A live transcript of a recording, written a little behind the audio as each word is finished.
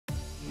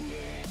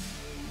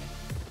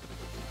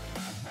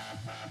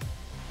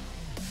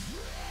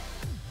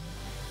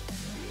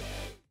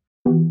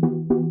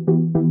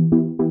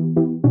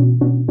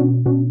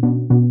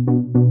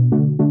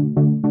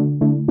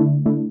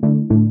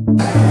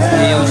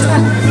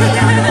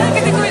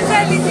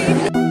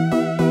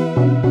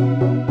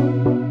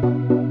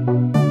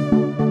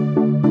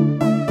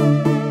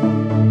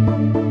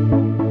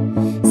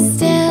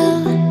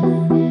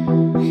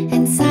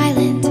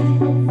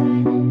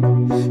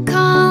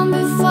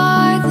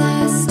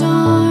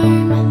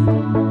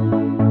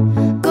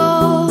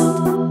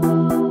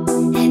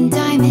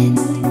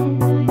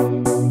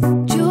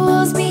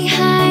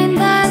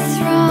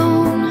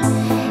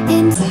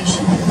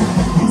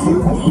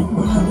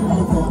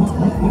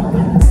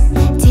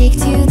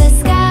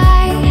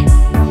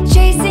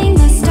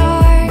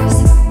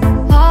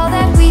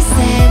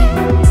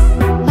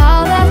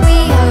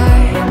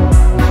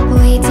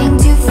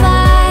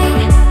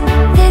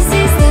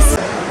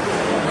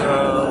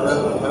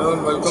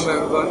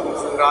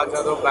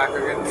Back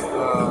again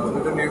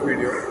with a new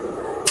video.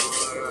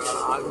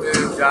 आज मैं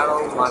जा रहा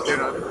हूँ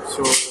माथेरान,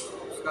 सो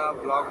उसका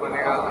ब्लॉग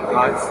बनेगा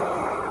आज।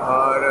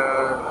 और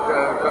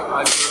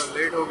आज थोड़ा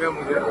लेट हो गया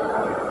मुझे,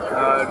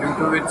 ड्यू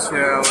टू विच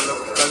मतलब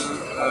कल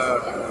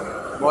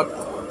बहुत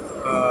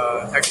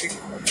हेक्टिक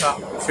था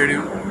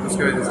शेड्यूल,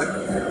 उसकी वजह से।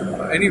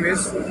 Anyways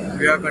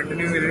we are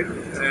continuing it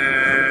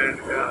and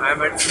I am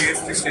eight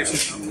CST station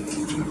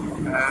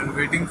and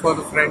waiting for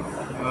the friend.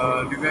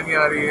 Divyani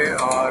आ रही है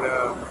और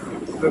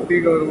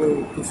प्रतीक और वो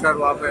तुषार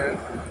वहाँ पे है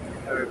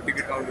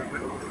टिकट काउंटर पे,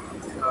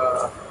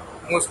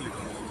 mostly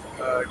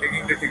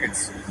taking the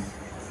tickets.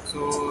 So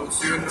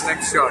C you in the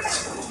next shot.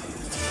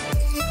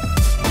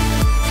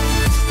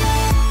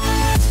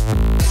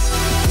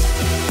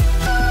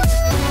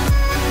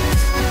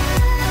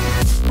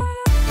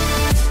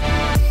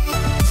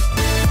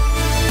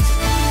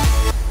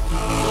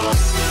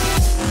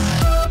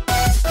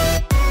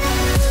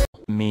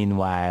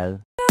 Meanwhile,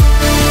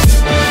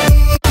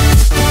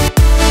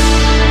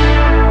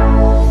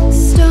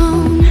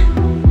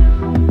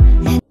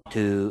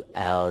 2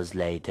 hours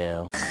later.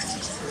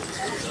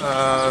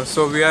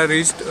 So we are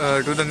reached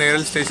to the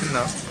Neral station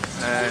now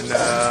and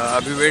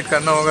अभी वेट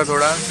करना होगा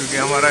थोड़ा, क्योंकि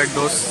हमारा एक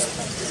दोस्त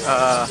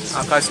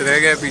आकाश रह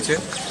गया पीछे,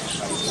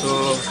 so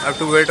I have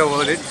to wait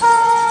over it।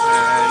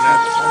 and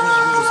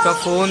उसका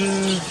फ़ोन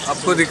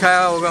आपको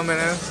दिखाया होगा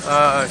मैंने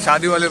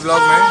शादी वाले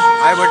ब्लॉग में,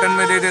 आई बटन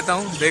में दे देता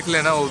हूँ, देख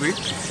लेना वो भी,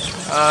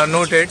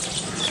 नोटेड।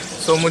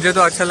 सो मुझे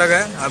तो अच्छा लगा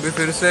है, अभी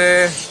फिर से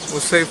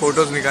उससे ही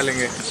फ़ोटोज़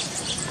निकालेंगे,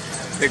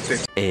 देखते।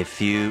 A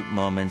few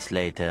moments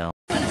later.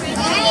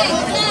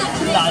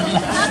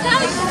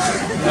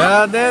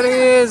 There he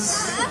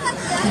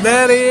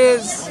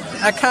is,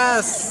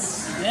 Akash.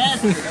 Yes.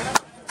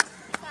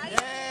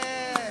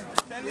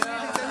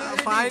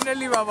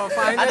 Finally, Baba,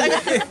 finally.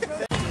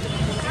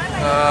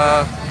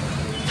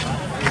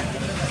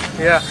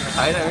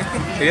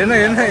 ये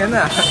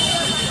ना।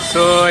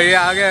 So ये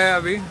आ गया है,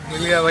 अभी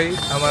मिल गया भाई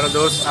हमारा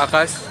दोस्त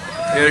आकाश।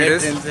 Here it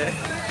is.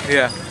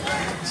 Yeah.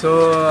 So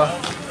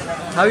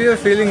how you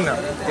are feeling now?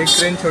 एक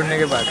ट्रेन छोड़ने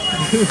के बाद।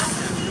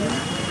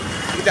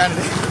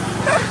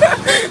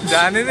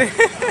 जाने दे।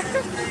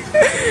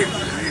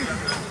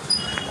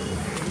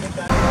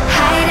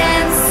 Hide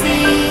and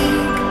seek,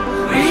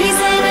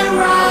 reason and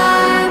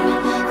rhyme,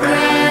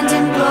 grand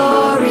and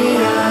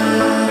glorious.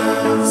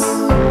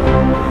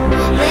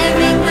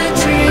 Living the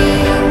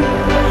dream,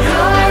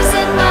 yours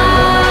and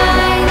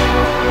mine,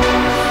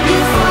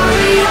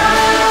 euphoria.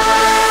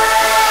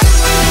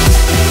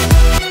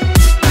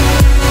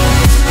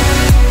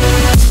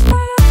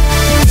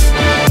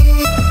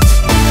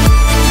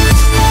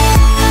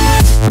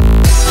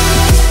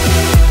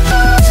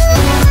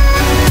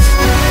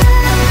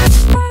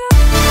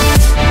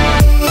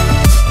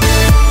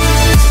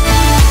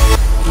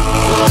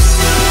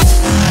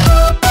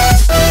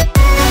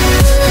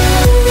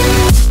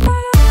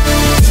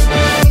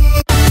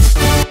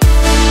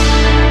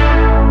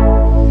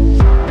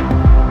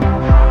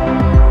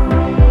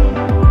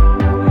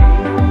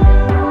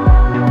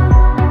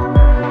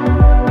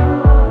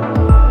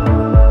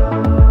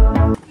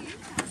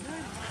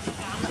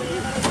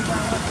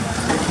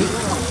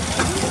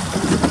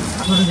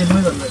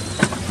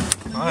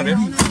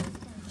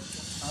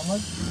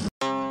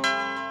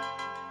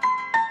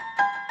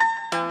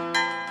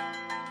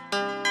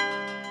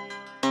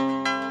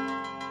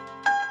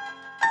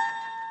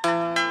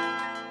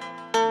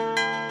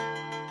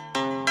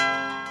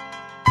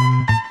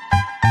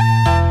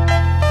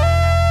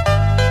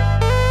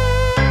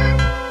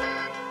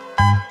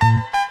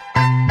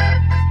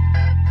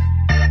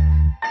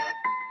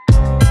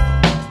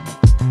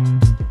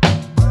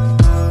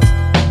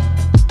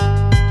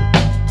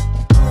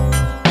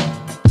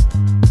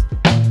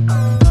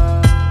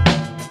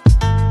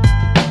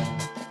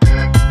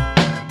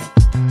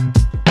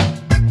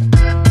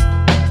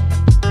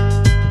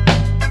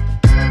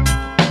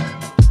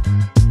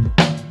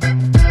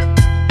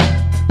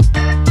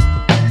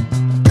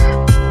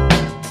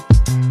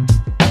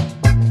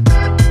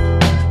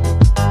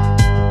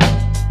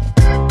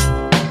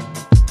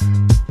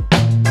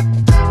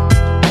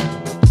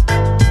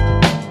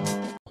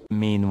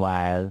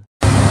 Meanwhile.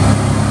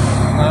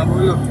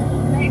 बोलो।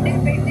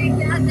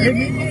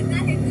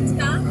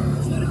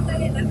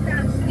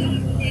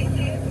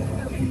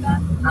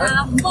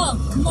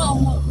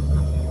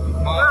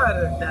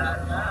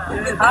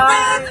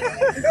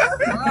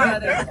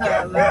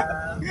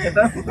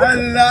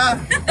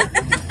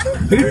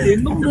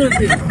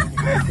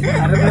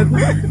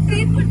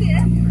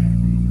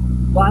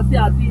 वहाँ से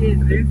आती है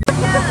ट्रेन।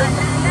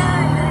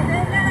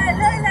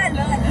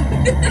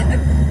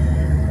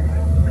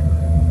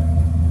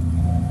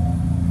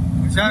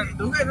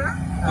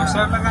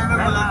 तुषार लगाना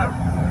बोला।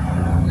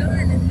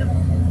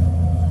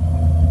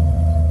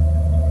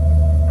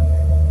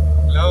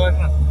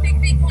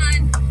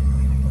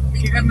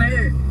 करना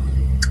है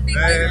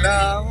लैला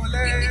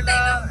लैला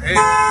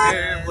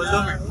बोलो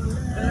मैं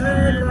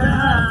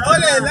ओ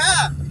लैला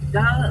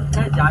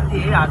जाती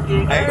है जाती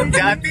है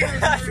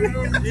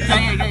क्या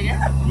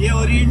ये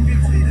oriental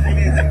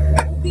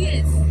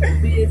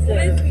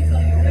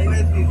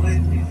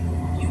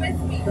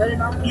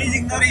Please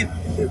ignore it.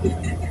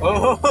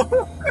 Oh.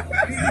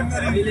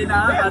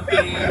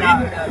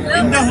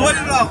 In the whole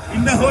vlog.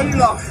 In the whole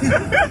vlog.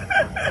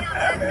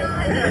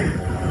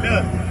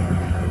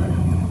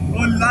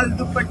 वो लाल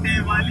दुपट्टे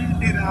वाली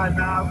तेरा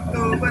नाम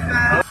तो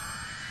बता.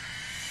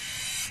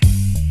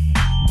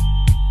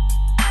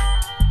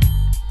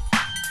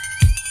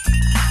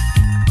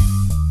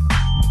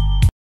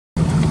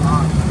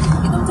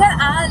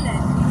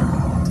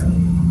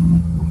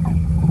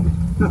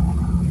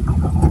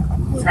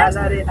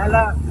 आला रे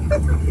आला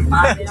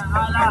मारे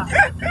आला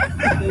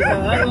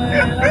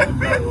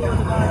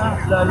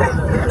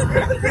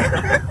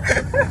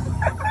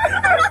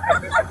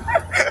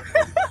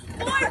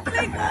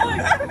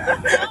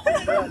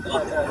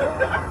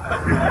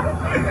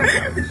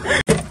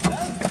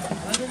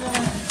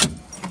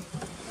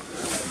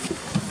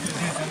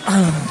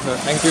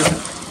Thank you.